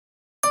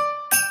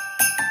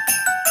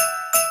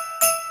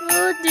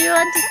you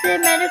want to say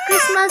Merry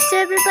Christmas to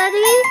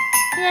everybody?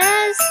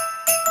 Yes.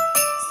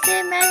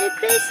 Say Merry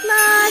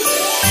Christmas.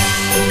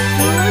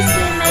 Oh,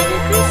 say Merry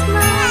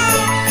Christmas.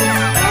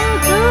 Oh,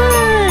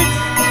 good.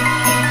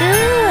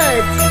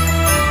 Good.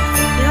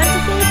 You want to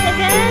say it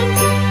again?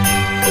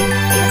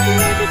 Happy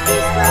Merry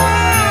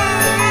Christmas.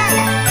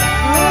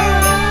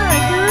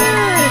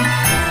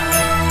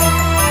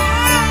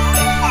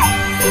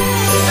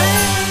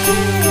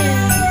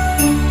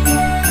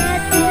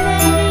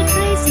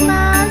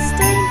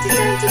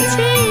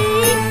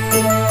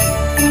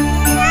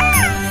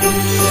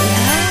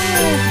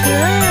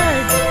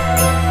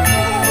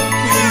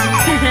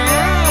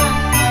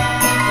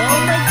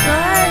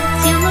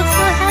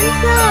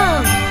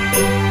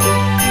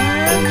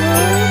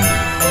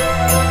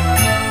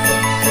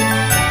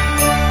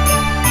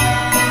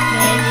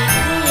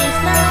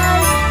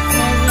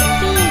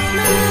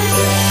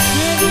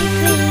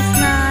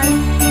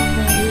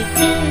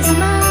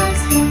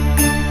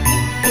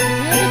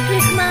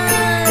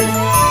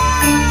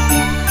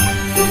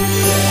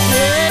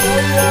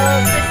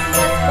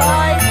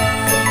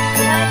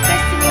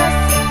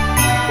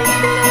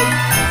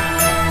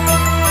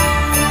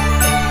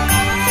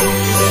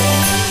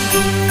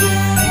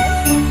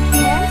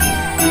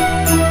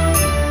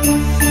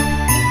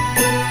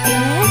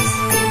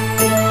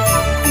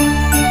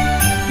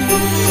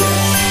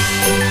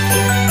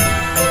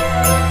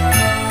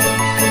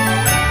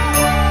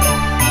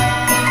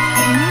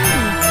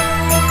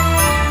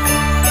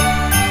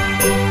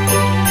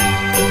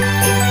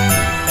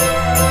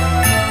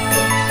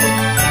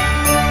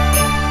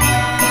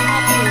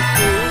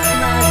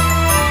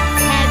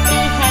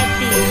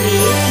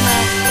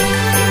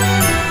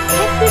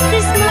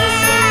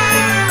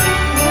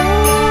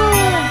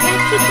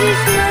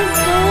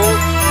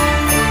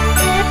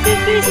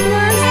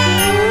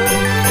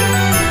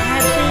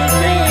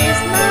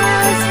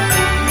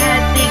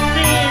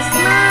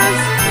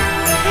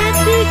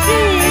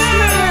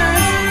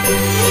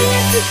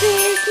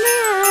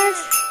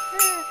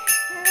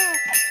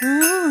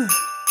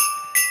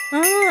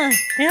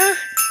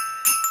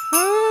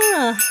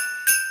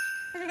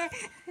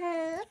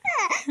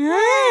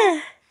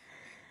 Yeah.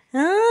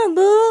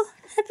 Boo.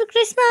 Happy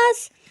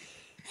Christmas.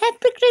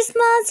 Happy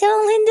Christmas,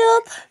 Hong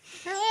Hindup.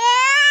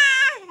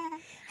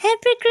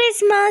 Happy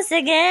Christmas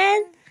again.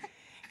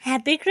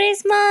 Happy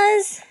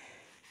Christmas.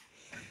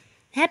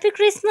 Happy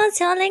Christmas,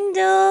 Hong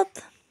Hindup.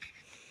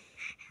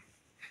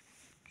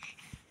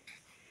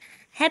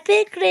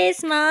 Happy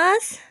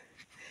Christmas.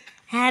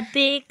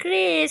 Happy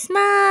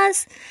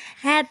Christmas.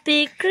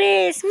 Happy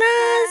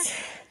Christmas.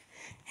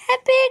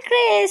 Happy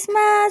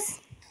Christmas.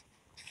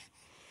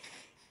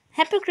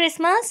 Happy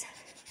Christmas.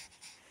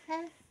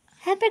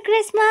 Happy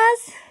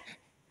Christmas.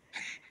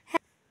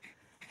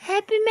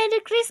 Happy Merry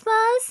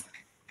Christmas.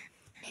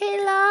 Hey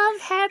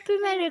love, Happy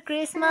Merry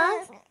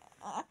Christmas.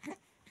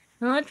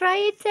 Oh, try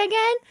it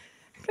again.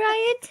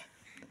 Try it.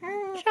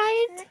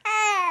 Try it.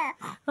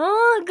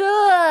 Oh,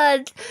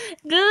 good.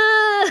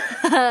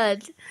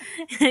 Good.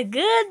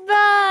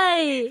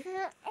 Goodbye.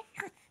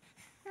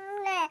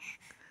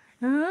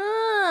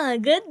 Oh,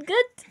 good,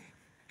 good.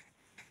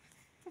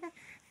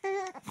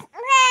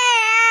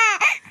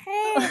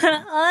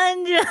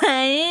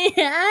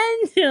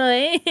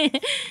 Enjoy.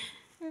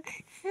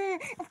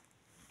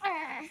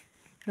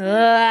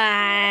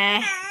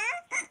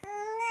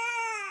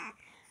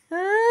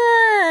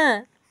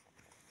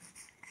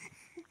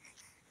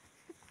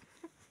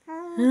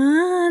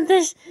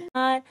 This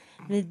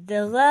with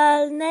the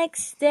world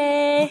next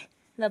day.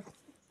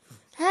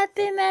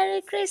 Happy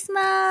Merry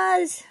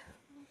Christmas.